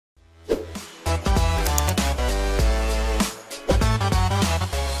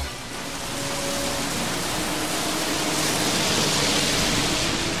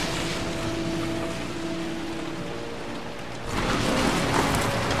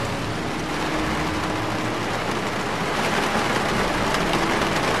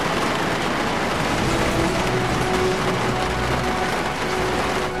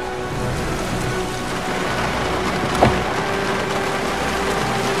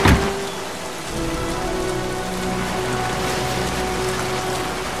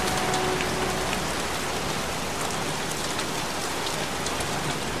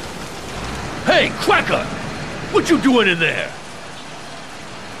Cracker! What you doing in there?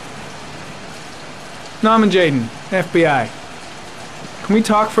 No, I'm Jayden, FBI. Can we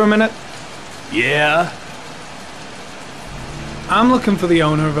talk for a minute? Yeah? I'm looking for the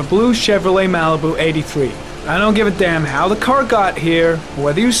owner of a blue Chevrolet Malibu 83. I don't give a damn how the car got here, or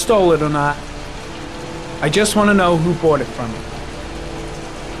whether you stole it or not. I just want to know who bought it from you.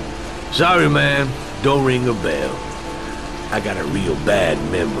 Sorry, man. Don't ring a bell. I got a real bad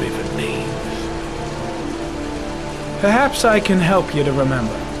memory for names. Perhaps I can help you to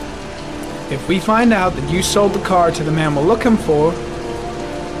remember. If we find out that you sold the car to the man we're looking for,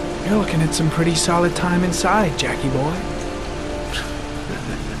 you're looking at some pretty solid time inside, Jackie boy.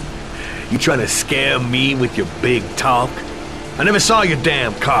 You trying to scare me with your big talk? I never saw your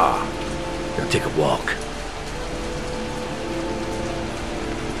damn car. Now take a walk.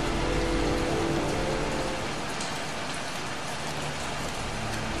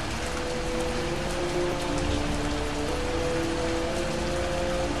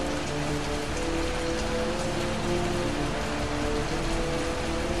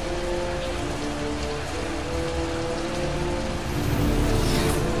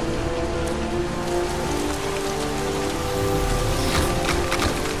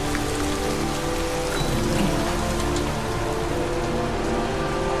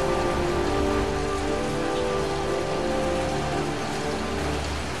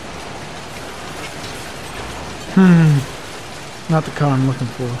 Not the car I'm looking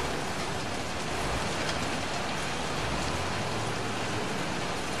for.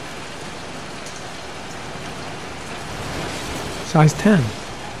 Size 10.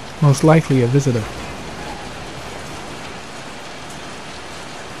 Most likely a visitor.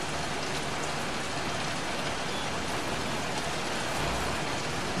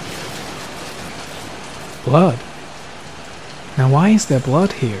 Blood. Now why is there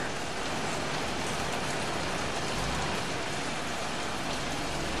blood here?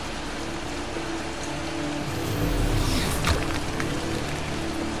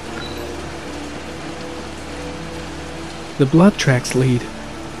 The blood tracks lead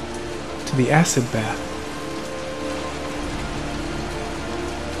to the acid bath.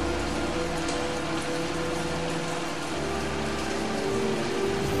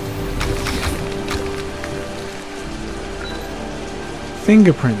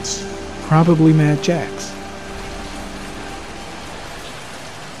 Fingerprints, probably Mad Jack's.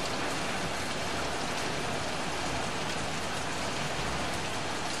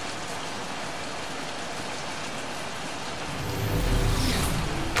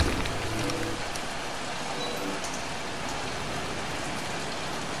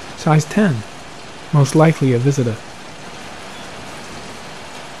 Size 10. Most likely a visitor.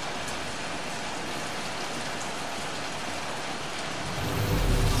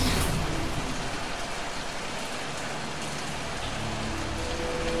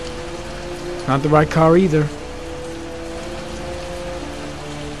 Not the right car either.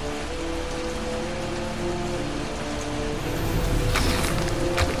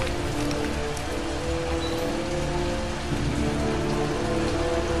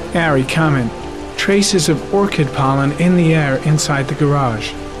 Gary, comment. Traces of orchid pollen in the air inside the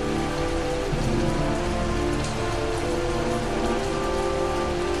garage.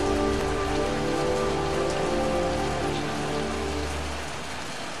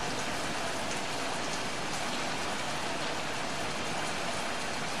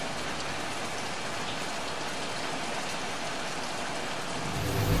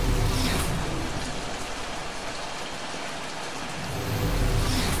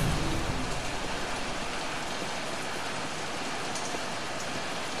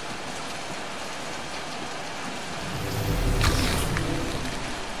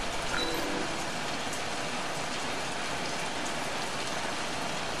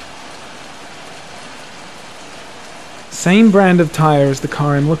 Same brand of tire as the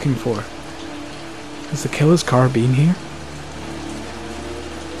car I'm looking for. Has the killer's car been here?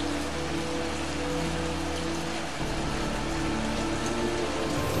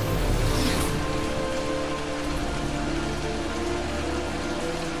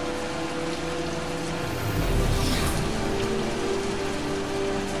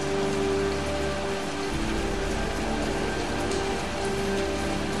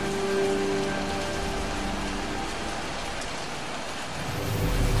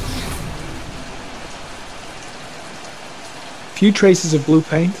 Few traces of blue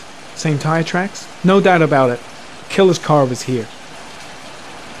paint, same tire tracks. No doubt about it. The killer's car was here.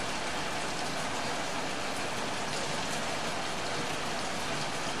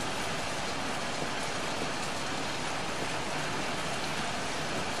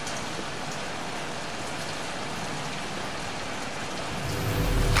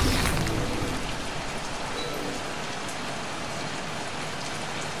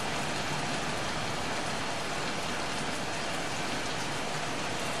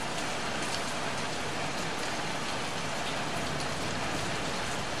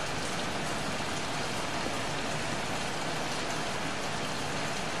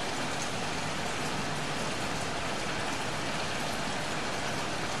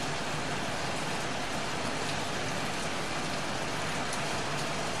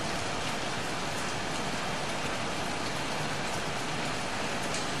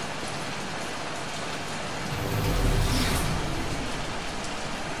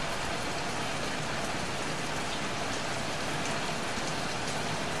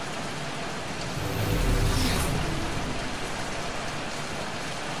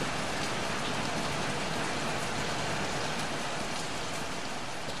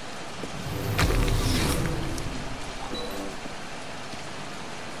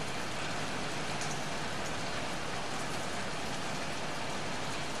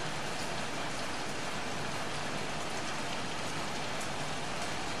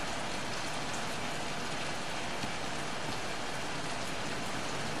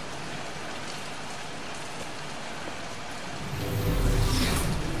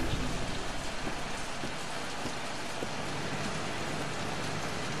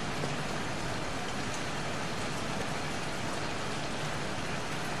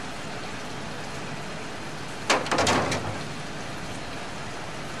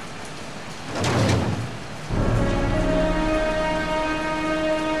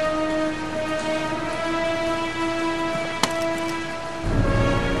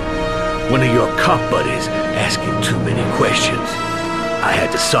 One of your cop buddies asking too many questions. I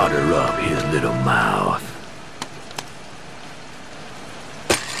had to solder up his little mouth.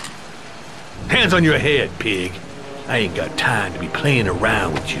 Hands on your head, pig. I ain't got time to be playing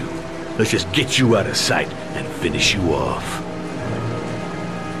around with you. Let's just get you out of sight and finish you off.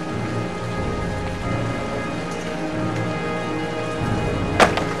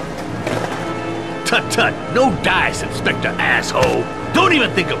 Tut tut, no dice, Inspector asshole. Don't even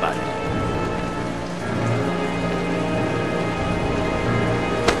think about it.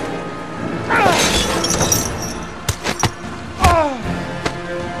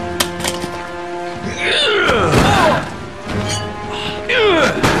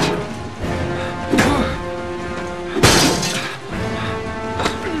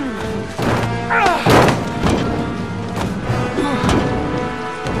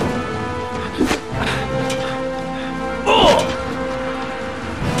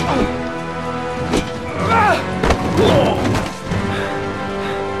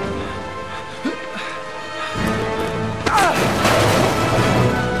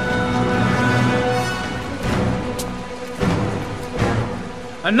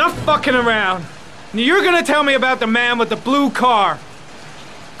 Enough fucking around. Now you're gonna tell me about the man with the blue car.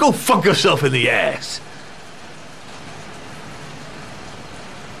 Go fuck yourself in the ass.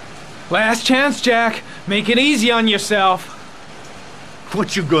 Last chance, Jack. Make it easy on yourself.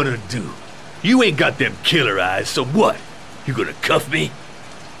 What you gonna do? You ain't got them killer eyes, so what? You gonna cuff me?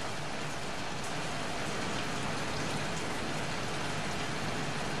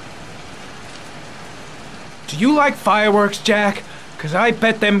 Do you like fireworks, Jack? 'Cause I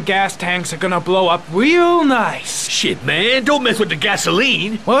bet them gas tanks are gonna blow up real nice. Shit, man, don't mess with the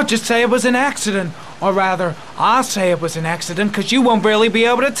gasoline. Well, just say it was an accident. Or rather, I'll say it was an accident, 'cause you won't really be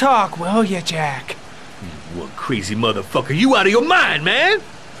able to talk, will you, Jack? You one crazy motherfucker. You out of your mind, man.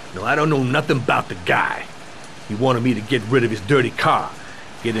 No, I don't know nothing about the guy. He wanted me to get rid of his dirty car,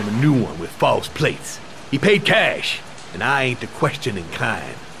 get him a new one with false plates. He paid cash, and I ain't the questioning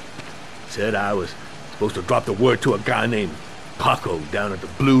kind. Said I was supposed to drop the word to a guy named Paco down at the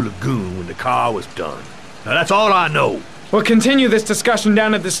Blue Lagoon when the car was done. Now that's all I know. We'll continue this discussion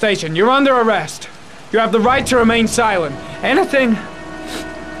down at the station. You're under arrest. You have the right to remain silent. Anything...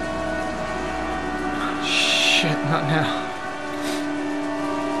 Shit, not now.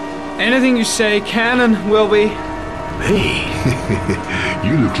 Anything you say can and will be... Hey.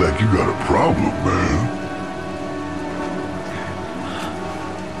 You look like you got a problem, man.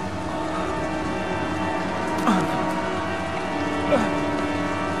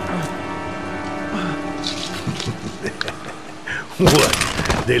 What?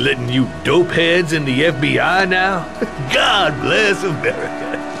 They letting you dope heads in the FBI now? God bless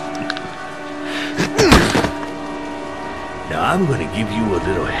America. Now I'm gonna give you a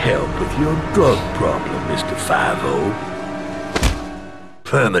little help with your drug problem, Mr. 5-0.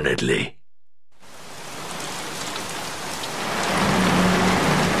 Permanently.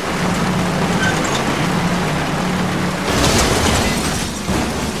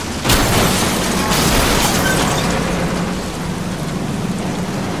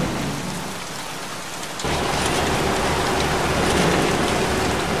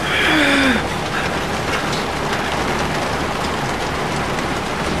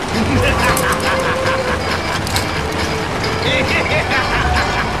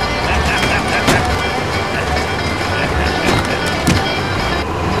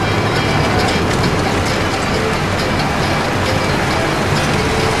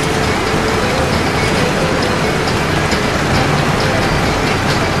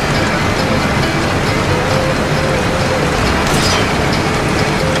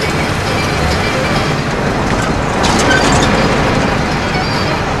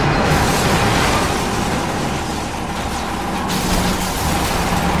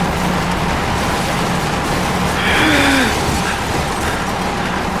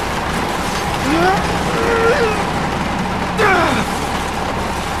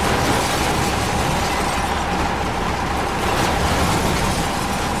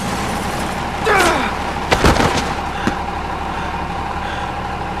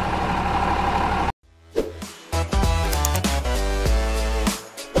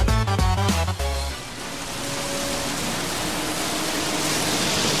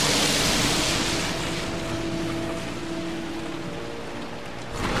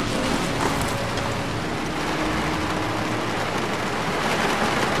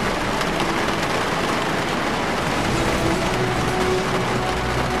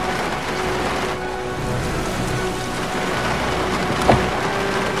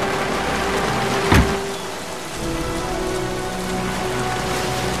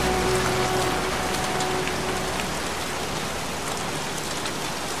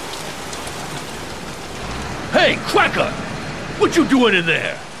 Hey, Cracker! What you doing in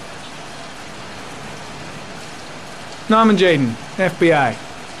there? Norman Jayden, FBI.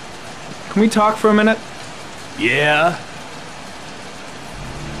 Can we talk for a minute? Yeah?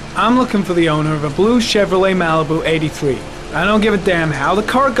 I'm looking for the owner of a blue Chevrolet Malibu 83. I don't give a damn how the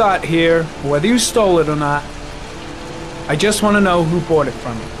car got here, or whether you stole it or not. I just want to know who bought it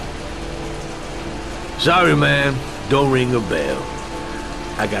from you. Sorry, man. Don't ring a bell.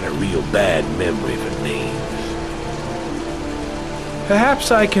 I got a real bad memory for names.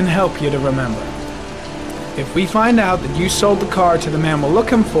 Perhaps I can help you to remember. If we find out that you sold the car to the man we're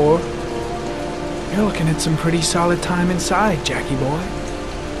looking for, you're looking at some pretty solid time inside, Jackie boy.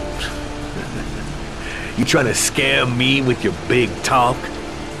 You trying to scare me with your big talk?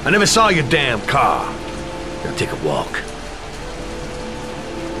 I never saw your damn car. Now take a walk.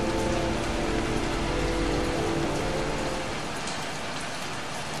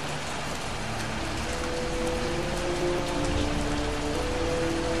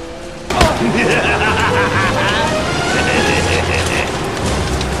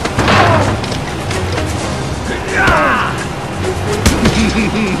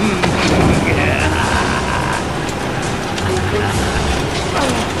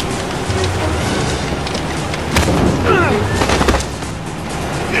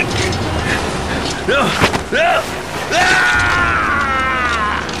 Ah!